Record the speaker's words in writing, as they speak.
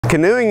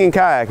Canoeing and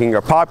kayaking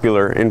are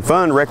popular and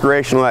fun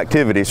recreational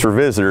activities for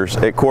visitors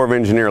at Corps of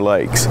Engineer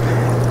lakes.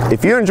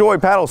 If you enjoy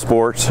paddle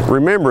sports,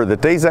 remember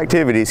that these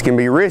activities can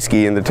be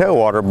risky in the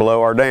tailwater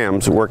below our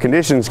dams where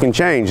conditions can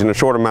change in a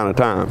short amount of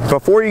time.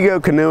 Before you go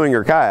canoeing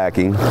or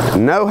kayaking,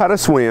 know how to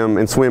swim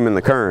and swim in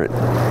the current.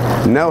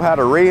 Know how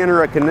to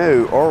re-enter a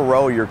canoe or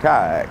roll your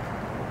kayak.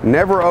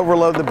 Never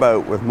overload the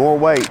boat with more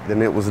weight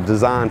than it was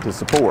designed to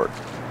support.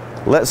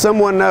 Let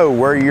someone know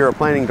where you're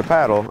planning to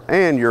paddle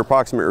and your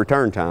approximate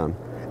return time,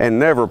 and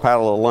never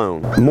paddle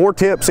alone. More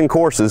tips and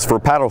courses for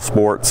paddle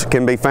sports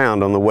can be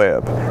found on the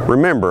web.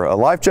 Remember, a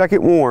life jacket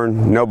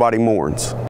worn, nobody mourns.